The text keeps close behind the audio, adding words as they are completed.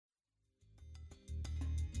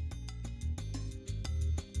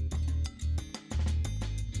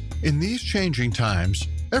In these changing times,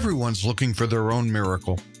 everyone's looking for their own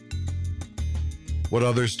miracle. What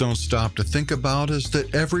others don't stop to think about is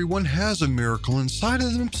that everyone has a miracle inside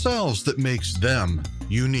of themselves that makes them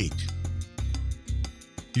unique.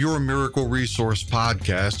 Your Miracle Resource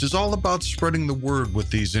podcast is all about spreading the word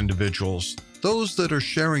with these individuals, those that are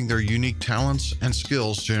sharing their unique talents and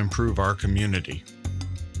skills to improve our community.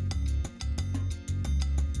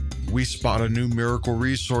 We spot a new Miracle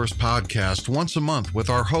Resource podcast once a month with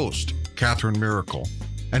our host, Catherine Miracle,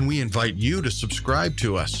 and we invite you to subscribe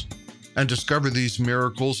to us and discover these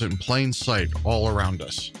miracles in plain sight all around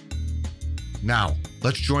us. Now,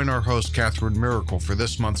 let's join our host, Catherine Miracle, for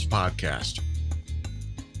this month's podcast.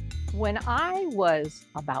 When I was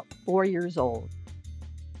about 4 years old,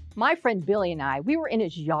 my friend Billy and I, we were in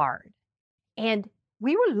his yard, and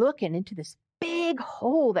we were looking into this big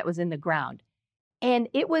hole that was in the ground. And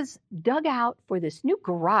it was dug out for this new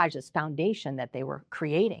garage, this foundation that they were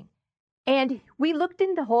creating. And we looked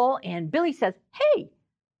in the hole, and Billy says, "Hey,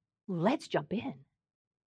 let's jump in."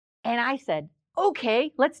 And I said,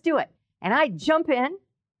 "Okay, let's do it." And I jump in,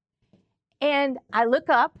 and I look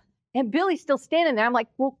up, and Billy's still standing there. I'm like,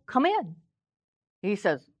 "Well, come in." He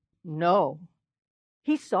says, "No."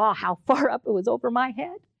 He saw how far up it was over my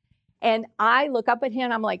head. And I look up at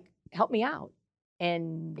him, I'm like, "Help me out."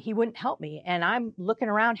 And he wouldn't help me. And I'm looking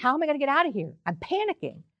around, how am I going to get out of here? I'm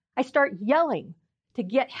panicking. I start yelling to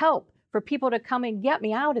get help for people to come and get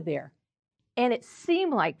me out of there. And it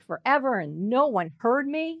seemed like forever and no one heard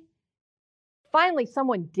me. Finally,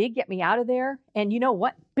 someone did get me out of there. And you know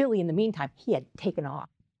what? Billy, in the meantime, he had taken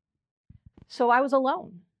off. So I was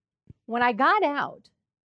alone. When I got out,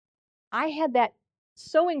 I had that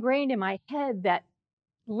so ingrained in my head that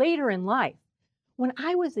later in life, when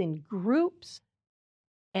I was in groups,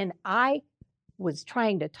 and I was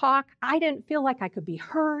trying to talk, I didn't feel like I could be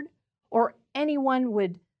heard or anyone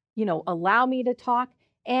would, allow me to talk.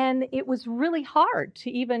 And it was really hard to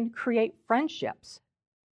even create friendships.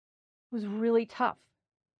 It was really tough.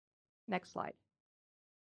 Next slide.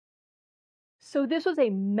 So this was a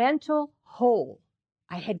mental hole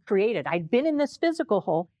I had created. I'd been in this physical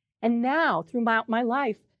hole, and now throughout my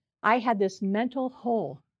life, I had this mental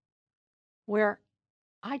hole where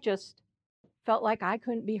I just felt like I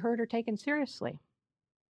couldn't be heard or taken seriously.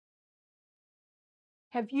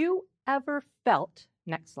 Have you ever felt,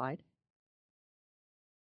 next slide,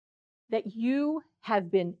 that you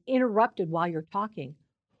have been interrupted while you're talking,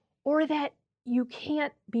 or that you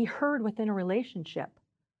can't be heard within a relationship,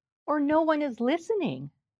 or no one is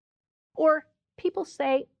listening, or people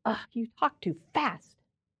say, "You talk too fast,"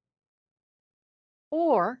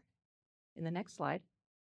 or, in the next slide,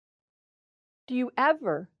 do you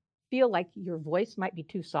ever feel like your voice might be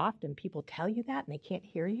too soft and people tell you that and they can't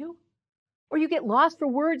hear you? Or you get lost for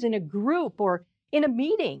words in a group or in a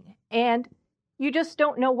meeting and you just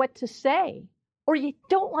don't know what to say. Or you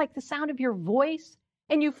don't like the sound of your voice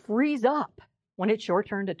and you freeze up when it's your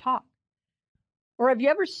turn to talk. Or have you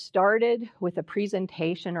ever started with a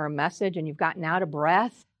presentation or a message and you've gotten out of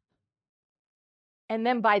breath? And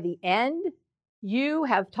then by the end, you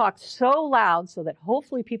have talked so loud so that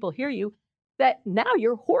hopefully people hear you that now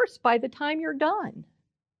you're hoarse by the time you're done.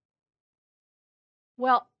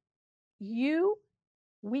 Well,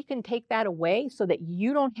 we can take that away so that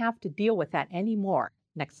you don't have to deal with that anymore.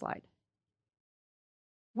 Next slide.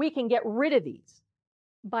 We can get rid of these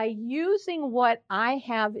by using what I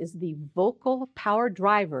have is the vocal power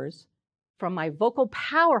drivers from my vocal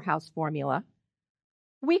powerhouse formula.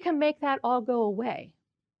 We can make that all go away.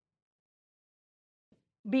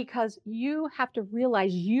 Because you have to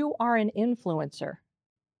realize you are an influencer.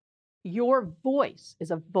 Your voice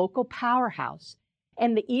is a vocal powerhouse.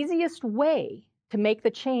 And the easiest way to make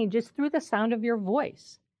the change is through the sound of your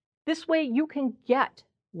voice. This way you can get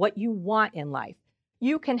what you want in life.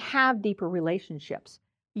 You can have deeper relationships.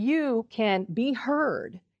 You can be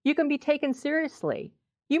heard. You can be taken seriously.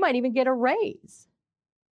 You might even get a raise.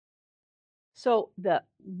 So the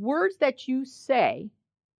words that you say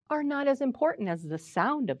are not as important as the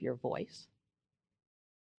sound of your voice.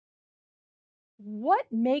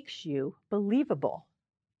 What makes you believable?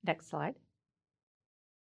 Next slide.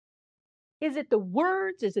 Is it the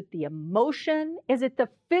words? Is it the emotion? Is it the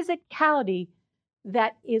physicality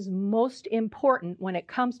that is most important when it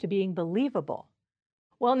comes to being believable?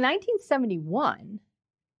 Well, in 1971,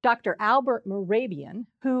 Dr. Albert Mehrabian,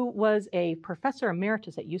 who was a professor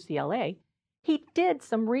emeritus at UCLA, he did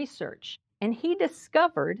some research. And he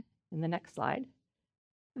discovered, in the next slide,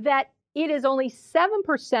 that it is only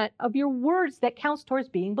 7% of your words that counts towards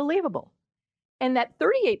being believable. And that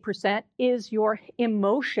 38% is your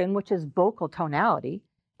emotion, which is vocal tonality,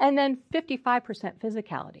 and then 55%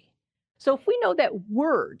 physicality. So if we know that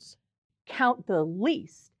words count the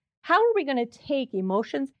least, how are we going to take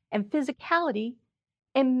emotions and physicality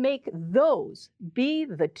and make those be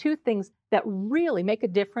the two things that really make a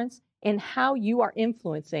difference in how you are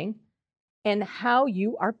influencing and how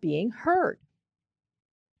you are being heard?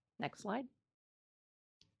 Next slide.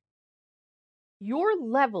 Your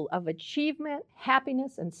level of achievement,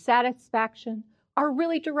 happiness, and satisfaction are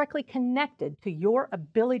really directly connected to your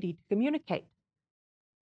ability to communicate.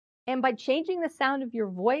 And by changing the sound of your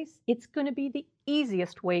voice, it's going to be the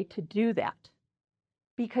easiest way to do that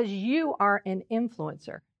because you are an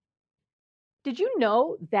influencer. Did you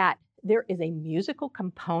know that there is a musical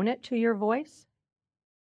component to your voice?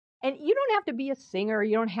 And you don't have to be a singer,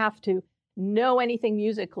 you don't have to know anything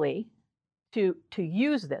musically to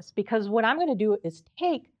use this, because what I'm going to do is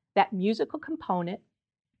take that musical component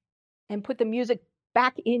and put the music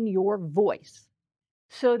back in your voice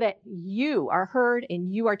so that you are heard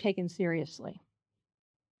and you are taken seriously.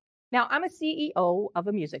 Now, I'm a CEO of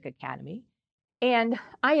a music academy, and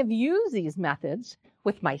I have used these methods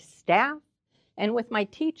with my staff and with my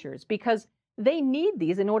teachers because they need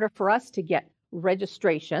these in order for us to get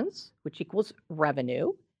registrations, which equals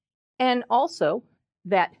revenue, and also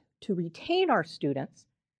that to retain our students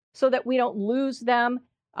so that we don't lose them.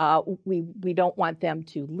 We don't want them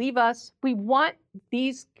to leave us. We want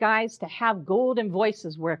these guys to have golden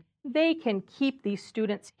voices where they can keep these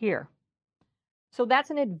students here. So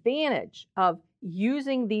that's an advantage of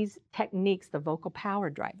using these techniques, the vocal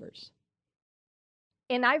power drivers.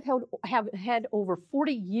 And have had over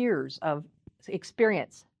 40 years of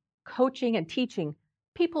experience coaching and teaching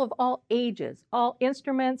people of all ages, all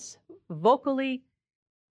instruments, vocally.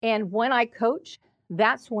 And when I coach,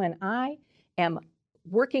 that's when I am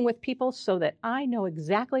working with people so that I know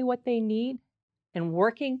exactly what they need and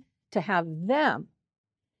working to have them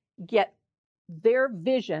get their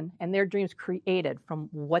vision and their dreams created from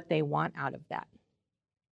what they want out of that.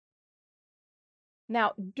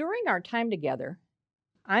 Now, during our time together,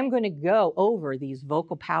 I'm going to go over these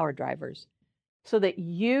vocal power drivers so that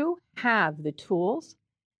you have the tools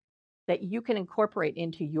that you can incorporate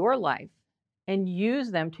into your life and use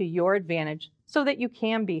them to your advantage so that you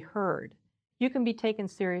can be heard. You can be taken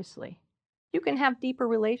seriously. You can have deeper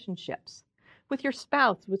relationships with your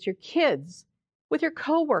spouse, with your kids, with your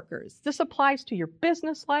coworkers. This applies to your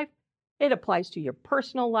business life. It applies to your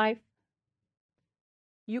personal life.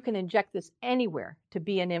 You can inject this anywhere to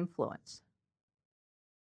be an influence.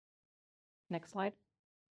 Next slide.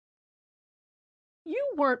 You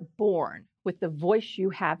weren't born with the voice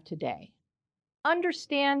you have today.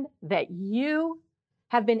 Understand that you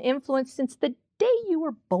have been influenced since the day you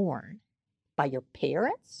were born by your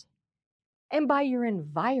parents and by your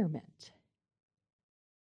environment.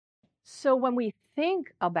 So when we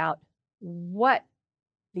think about what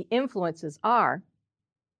the influences are,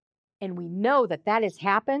 and we know that that has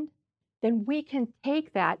happened, then we can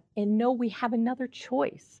take that and know we have another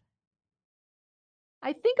choice.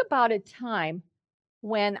 I think about a time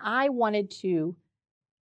when I wanted to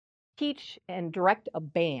teach and direct a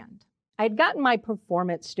band. I had gotten my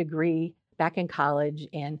performance degree back in college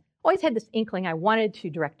and always had this inkling I wanted to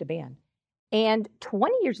direct a band. And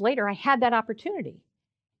 20 years later, I had that opportunity.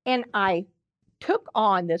 And I took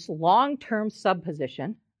on this long-term sub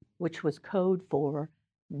position, which was code for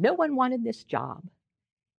no one wanted this job.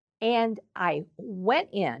 And I went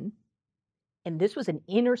in, and this was an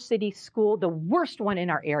inner city school, the worst one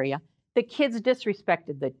in our area. The kids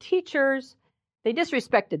disrespected the teachers. They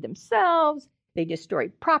disrespected themselves. They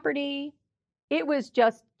destroyed property. It was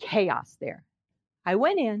just chaos there. I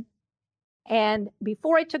went in, and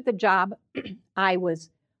before I took the job, I was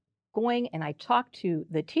going and I talked to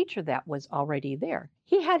the teacher that was already there.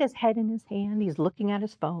 He had his head in his hand. He's looking at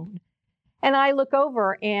his phone. And I look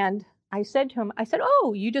over and I said to him,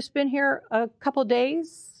 "Oh, you just been here a couple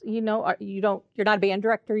days? You know, you're not a band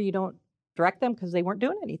director. You don't direct them because they weren't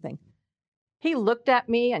doing anything." He looked at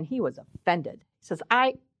me and he was offended. He says,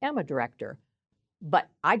 "I am a director, but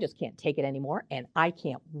I just can't take it anymore and I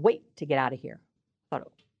can't wait to get out of here." I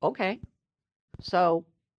thought, okay. So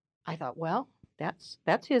I thought, well,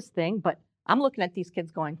 that's his thing, but I'm looking at these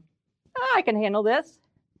kids going, I can handle this.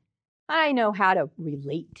 I know how to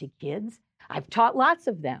relate to kids. I've taught lots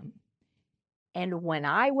of them. And when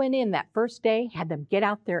I went in that first day, had them get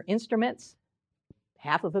out their instruments,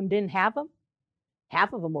 half of them didn't have them,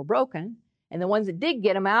 half of them were broken, and the ones that did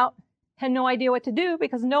get them out had no idea what to do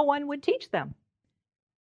because no one would teach them.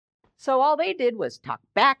 So all they did was talk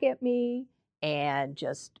back at me and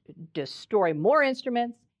just destroy more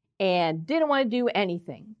instruments and didn't want to do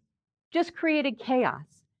anything. Just created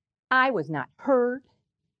chaos. I was not heard.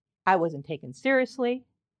 I wasn't taken seriously.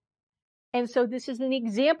 And so this is an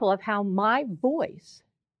example of how my voice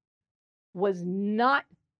was not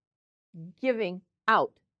giving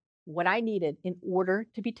out what I needed in order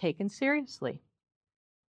to be taken seriously.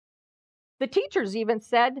 The teachers even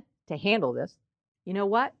said to handle this, you know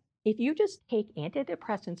what? If you just take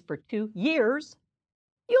antidepressants for 2 years,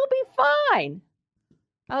 you'll be fine.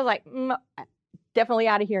 I was like, definitely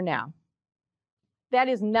out of here now. That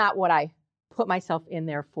is not what I put myself in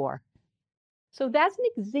there for. So that's an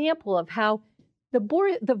example of how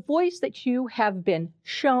the voice that you have been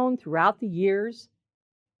shown throughout the years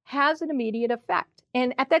has an immediate effect.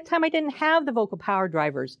 And at that time, I didn't have the vocal power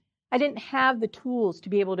drivers. I didn't have the tools to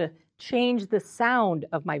be able to change the sound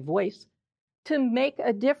of my voice to make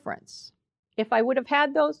a difference. If I would have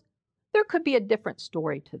had those, there could be a different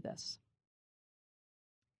story to this.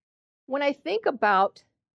 When I think about,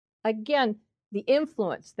 again, the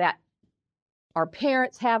influence that our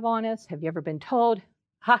parents have on us, have you ever been told,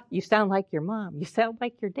 you sound like your mom, you sound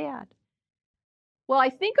like your dad? Well, I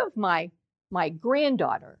think of my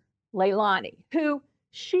granddaughter, Leilani, who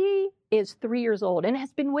she is 3 years old and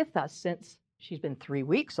has been with us since she's been 3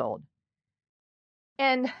 weeks old.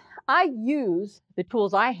 And I use the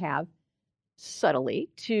tools I have subtly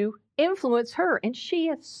to influence her. And she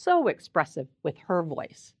is so expressive with her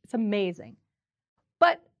voice. It's amazing.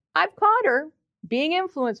 But I've caught her being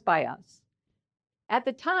influenced by us. At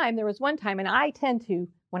the time, there was one time, and I tend to,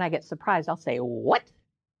 when I get surprised, I'll say, "What?"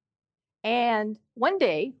 And one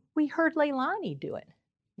day, we heard Leilani do it.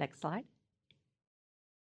 Next slide.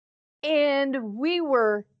 And we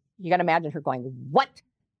were, you got to imagine her going, "What?"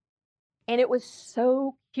 And it was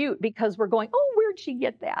so cute because we're going, "Oh, where'd she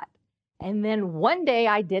get that?" And then one day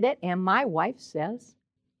I did it, and my wife says,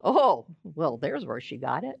 "Oh, well, there's where she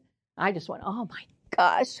got it." I just went, "Oh my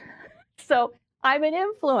gosh." So I'm an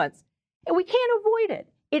influence, and we can't avoid it.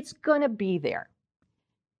 It's going to be there.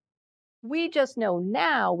 We just know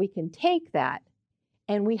now we can take that,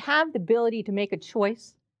 and we have the ability to make a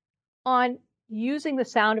choice on using the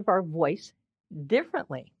sound of our voice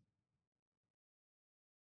differently.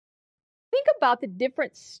 Think about the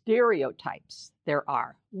different stereotypes there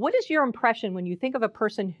are. What is your impression when you think of a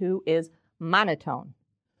person who is monotone,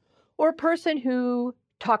 or a person who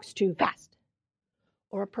talks too fast,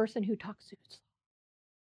 or a person who talks too slow?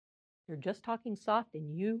 They're just talking soft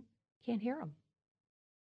and you can't hear them.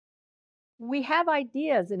 We have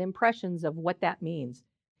ideas and impressions of what that means.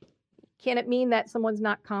 Can it mean that someone's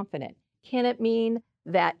not confident? Can it mean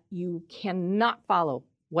that you cannot follow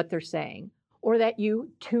what they're saying, or that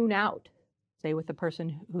you tune out, say with a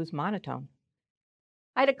person who's monotone?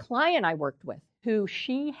 I had a client I worked with who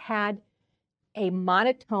she had a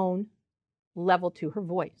monotone level to her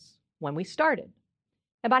voice when we started.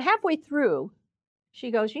 About halfway through, she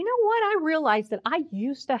goes, "You know what? I realized that I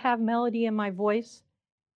used to have melody in my voice,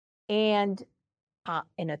 and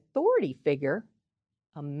an authority figure,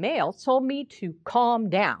 a male, told me to calm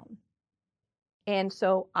down. And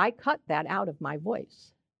so I cut that out of my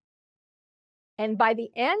voice." And by the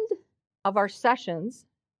end of our sessions,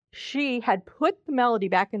 she had put the melody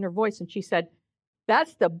back in her voice, and she said,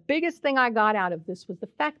 "That's the biggest thing I got out of this, was the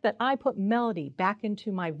fact that I put melody back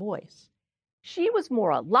into my voice." She was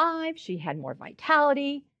more alive, she had more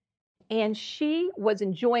vitality, and she was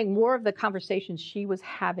enjoying more of the conversations she was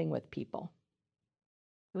having with people.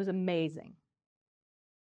 It was amazing.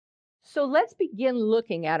 So let's begin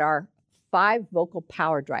looking at our 5 vocal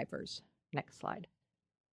power drivers. Next slide.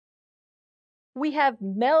 We have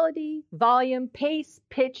melody, volume, pace,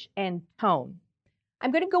 pitch, and tone.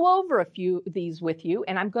 I'm going to go over a few of these with you,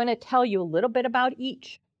 and I'm going to tell you a little bit about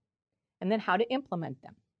each, and then how to implement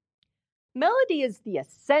them. Melody is the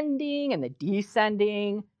ascending and the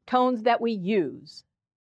descending tones that we use.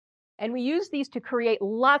 And we use these to create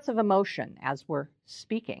lots of emotion as we're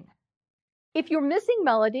speaking. If you're missing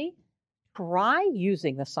melody, try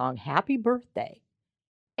using the song "Happy Birthday"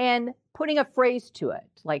 and putting a phrase to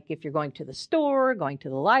it, like if you're going to the store, going to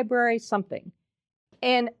the library, something.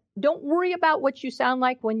 And don't worry about what you sound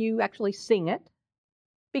like when you actually sing it,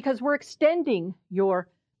 because we're extending your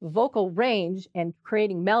vocal range and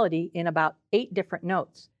creating melody in about 8 different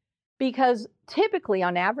notes. Because typically,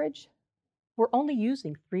 on average, we're only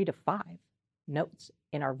using 3 to 5 notes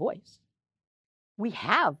in our voice. We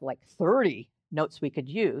have like 30 notes we could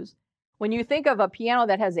use. When you think of a piano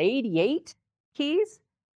that has 88 keys,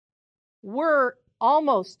 we're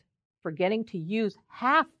almost forgetting to use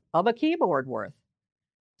half of a keyboard worth.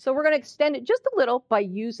 So we're going to extend it just a little by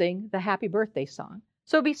using the Happy Birthday song.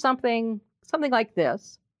 So it'd be something like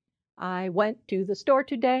this. "I went to the store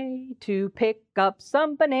today to pick up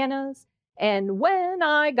some bananas, and when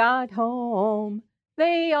I got home,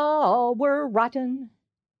 they all were rotten."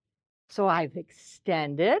 So I've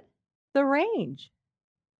extended the range.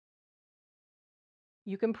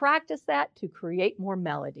 You can practice that to create more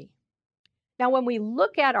melody. Now, when we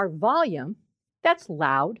look at our volume, that's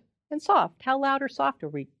loud and soft. How loud or soft are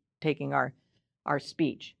we taking our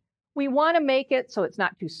speech? We want to make it so it's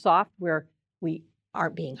not too soft where we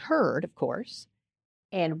aren't being heard, of course,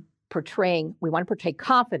 and we want to portray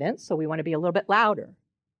confidence, so we want to be a little bit louder.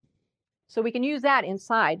 So we can use that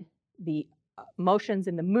inside the emotions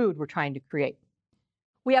and the mood we're trying to create.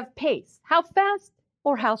 We have pace. How fast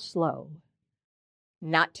or how slow?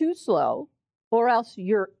 Not too slow, or else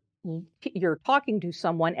you're talking to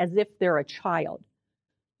someone as if they're a child.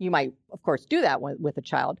 You might, of course, do that with a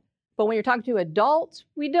child, but when you're talking to adults,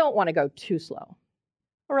 we don't want to go too slow,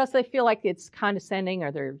 or else they feel like it's condescending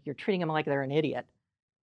or you're treating them like they're an idiot.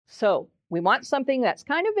 So we want something that's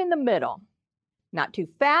kind of in the middle, not too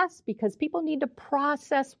fast, because people need to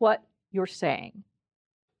process what you're saying.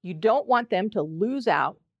 You don't want them to lose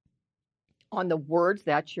out on the words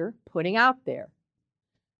that you're putting out there.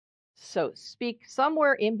 So speak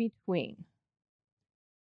somewhere in between.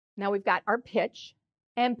 Now we've got our pitch.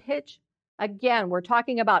 And pitch, again, we're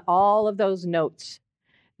talking about all of those notes,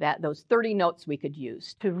 those 30 notes we could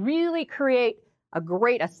use to really create a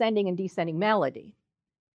great ascending and descending melody.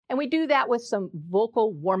 And we do that with some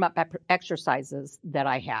vocal warm-up exercises that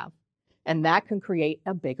I have. And that can create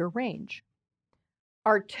a bigger range.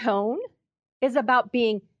 Our tone is about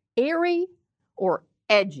being airy or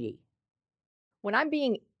edgy. When I'm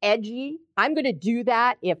being edgy, I'm going to do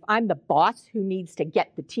that if I'm the boss who needs to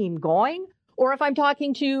get the team going, or if I'm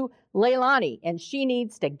talking to Leilani and she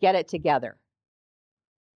needs to get it together.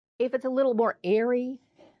 If it's a little more airy,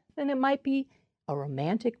 then it might be a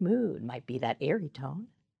romantic mood, might be that airy tone.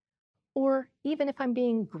 Or even if I'm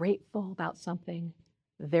being grateful about something,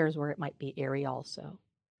 there's where it might be airy also.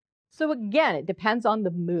 So again, it depends on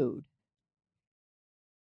the mood.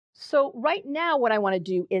 So right now what I want to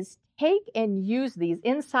do is take and use these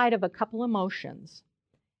inside of a couple emotions.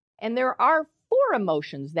 And there are 4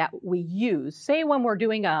 emotions that we use, say when we're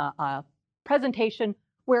doing a presentation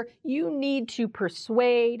where you need to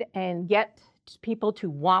persuade and get people to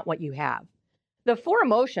want what you have. The 4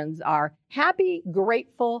 emotions are happy,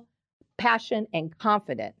 grateful, passion, and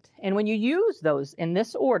confident. And when you use those in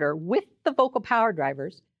this order with the vocal power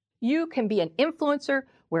drivers, you can be an influencer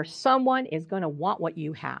where someone is going to want what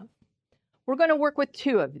you have. We're going to work with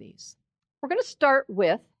 2 of these. We're going to start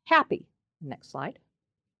with happy. Next slide.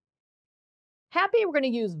 Happy, we're going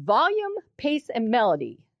to use volume, pace, and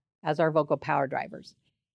melody as our vocal power drivers.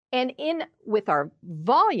 And with our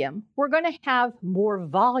volume, we're going to have more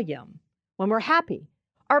volume when we're happy.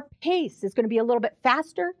 Our pace is going to be a little bit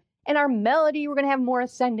faster, and our melody, we're going to have more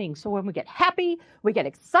ascending. So when we get happy, we get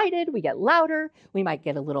excited, we get louder, we might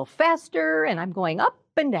get a little faster, and I'm going up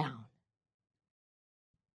and down.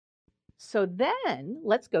 So then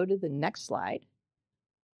let's go to the next slide.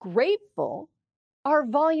 Grateful, our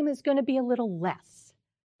volume is going to be a little less.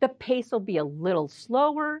 The pace will be a little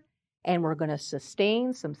slower, and we're going to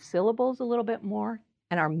sustain some syllables a little bit more,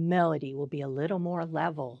 and our melody will be a little more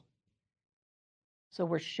level. So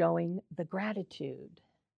we're showing the gratitude.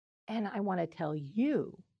 And I want to tell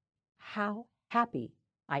you how happy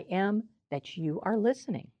I am that you are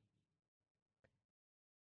listening.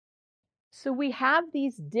 So we have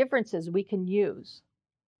these differences we can use.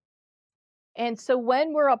 And so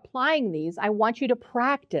when we're applying these, I want you to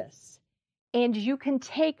practice. And you can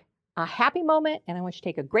take a happy moment, and I want you to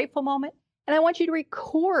take a grateful moment, and I want you to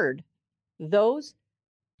record those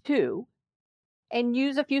 2 and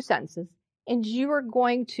use a few sentences, and you are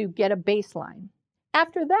going to get a baseline.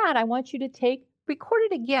 After that, I want you to record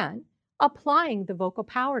it again, applying the vocal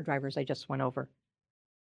power drivers I just went over.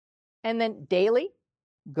 And then daily,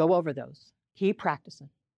 go over those. Keep practicing.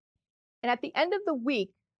 And at the end of the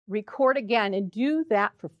week, record again and do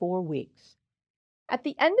that for 4 weeks. At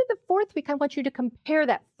the end of the 4th week, I want you to compare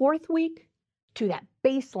that 4th week to that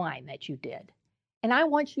baseline that you did. And I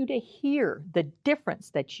want you to hear the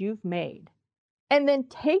difference that you've made. And then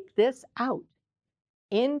take this out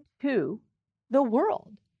into the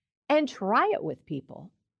world and try it with people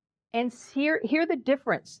and hear the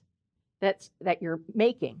difference that you're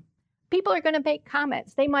making. People are going to make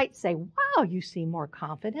comments. They might say, wow, you seem more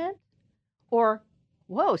confident. Or,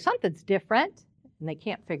 whoa, something's different. And they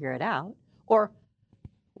can't figure it out. Or,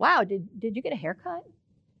 wow, did you get a haircut?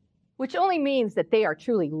 Which only means that they are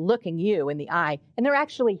truly looking you in the eye and they're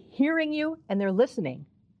actually hearing you and they're listening,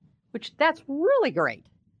 which that's really great.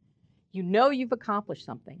 You know you've accomplished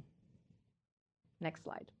something. Next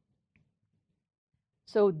slide.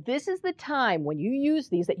 So this is the time when you use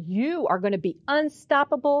these that you are going to be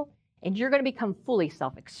unstoppable and you're going to become fully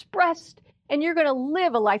self-expressed, and you're going to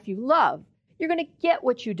live a life you love. You're going to get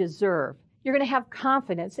what you deserve. You're going to have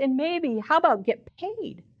confidence, and maybe, how about get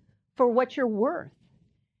paid for what you're worth?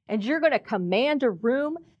 And you're going to command a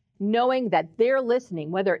room knowing that they're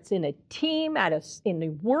listening, whether it's in a team, in the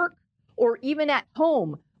work, or even at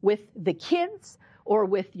home with the kids or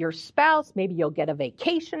with your spouse. Maybe you'll get a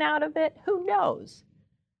vacation out of it. Who knows?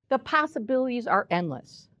 The possibilities are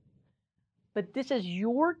endless. But this is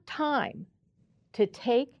your time to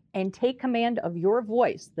take command of your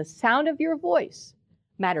voice. The sound of your voice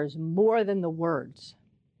matters more than the words.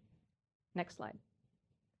 Next slide.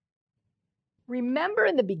 Remember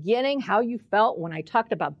in the beginning how you felt when I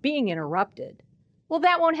talked about being interrupted? Well,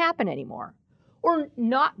 that won't happen anymore. Or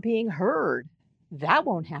not being heard. That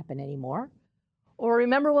won't happen anymore. Or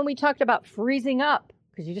remember when we talked about freezing up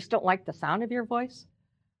because you just don't like the sound of your voice?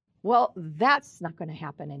 Well, that's not going to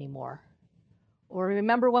happen anymore. Or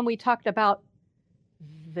remember when we talked about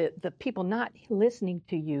the people not listening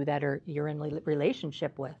to you that you're in a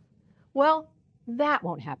relationship with? Well, that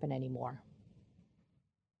won't happen anymore.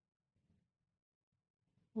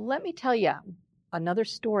 Let me tell you another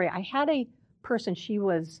story. I had a person, she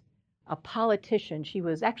was a politician. She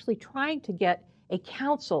was actually trying to get a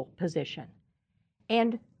council position.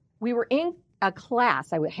 And we were in a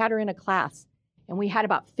class. I had her in a class, and we had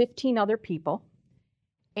about 15 other people.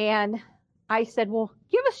 And I said, well,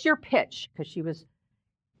 give us your pitch, because she was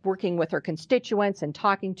working with her constituents and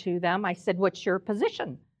talking to them. I said, what's your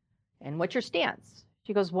position and what's your stance?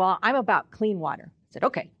 She goes, well, I'm about clean water. I said,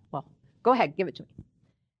 okay, well, go ahead, give it to me.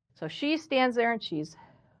 So she stands there and she's,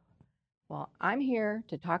 well, I'm here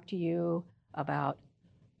to talk to you about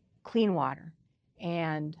clean water.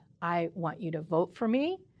 And I want you to vote for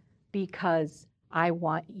me because I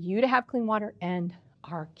want you to have clean water and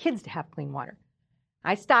our kids to have clean water.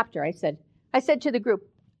 I stopped her. I said to the group,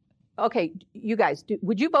 okay, you guys,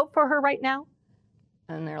 would you vote for her right now?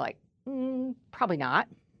 And they're like, probably not.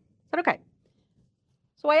 I said, okay.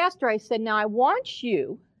 So I asked her, I said, now I want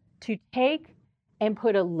you to take and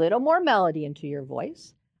put a little more melody into your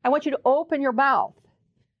voice. I want you to open your mouth,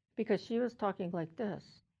 because she was talking like this.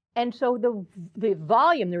 And so the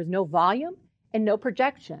volume, there was no volume and no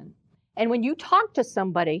projection. And when you talk to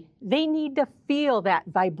somebody, they need to feel that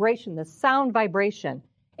vibration, the sound vibration.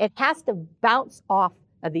 It has to bounce off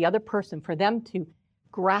of the other person for them to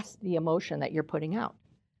grasp the emotion that you're putting out.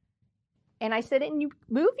 And I said, and you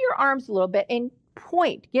move your arms a little bit and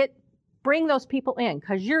point, bring those people in,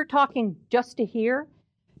 because you're talking just to here.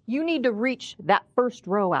 You need to reach that first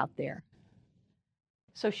row out there.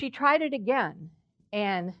 So she tried it again,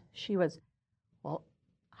 and she was, well,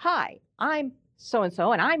 hi, I'm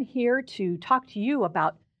so-and-so, and I'm here to talk to you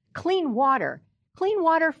about clean water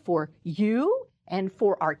for you and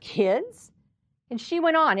for our kids. And she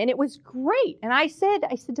went on, and it was great. And I said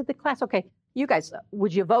to the class, okay, you guys,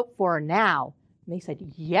 would you vote for her now? And they said,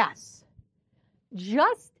 yes.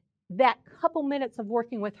 Just that couple minutes of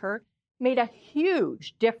working with her made a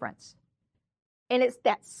huge difference. And it's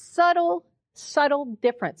that subtle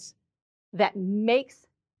difference that makes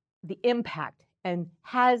the impact and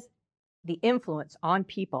has the influence on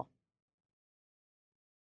people.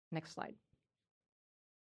 Next slide.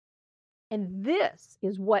 And this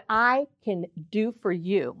is what I can do for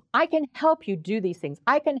you. I can help you do these things.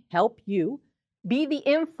 I can help you be the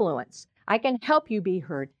influence. I can help you be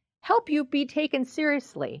heard, help you be taken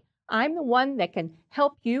seriously. I'm the one that can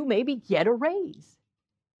help you maybe get a raise.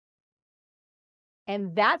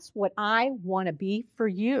 And that's what I want to be for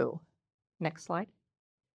you. Next slide.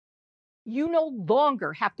 You no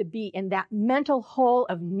longer have to be in that mental hole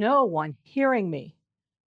of no one hearing me.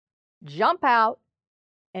 Jump out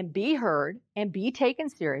and be heard and be taken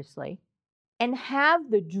seriously and have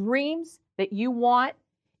the dreams that you want.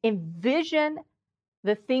 Envision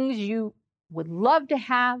the things you would love to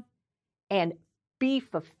have and be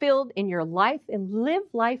fulfilled in your life and live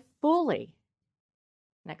life fully.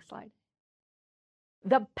 Next slide.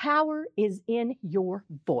 The power is in your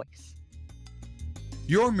voice.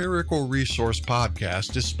 Your Miracle Resource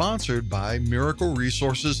podcast is sponsored by Miracle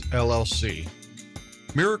Resources, LLC.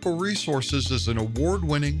 Miracle Resources is an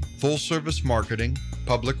award-winning, full-service marketing,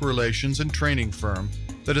 public relations, and training firm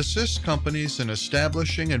that assists companies in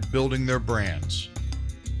establishing and building their brands.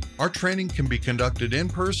 Our training can be conducted in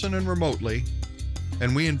person and remotely,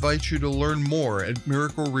 and we invite you to learn more at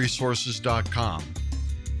miracleresources.com.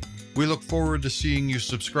 We look forward to seeing you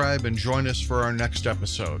subscribe and join us for our next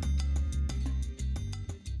episode.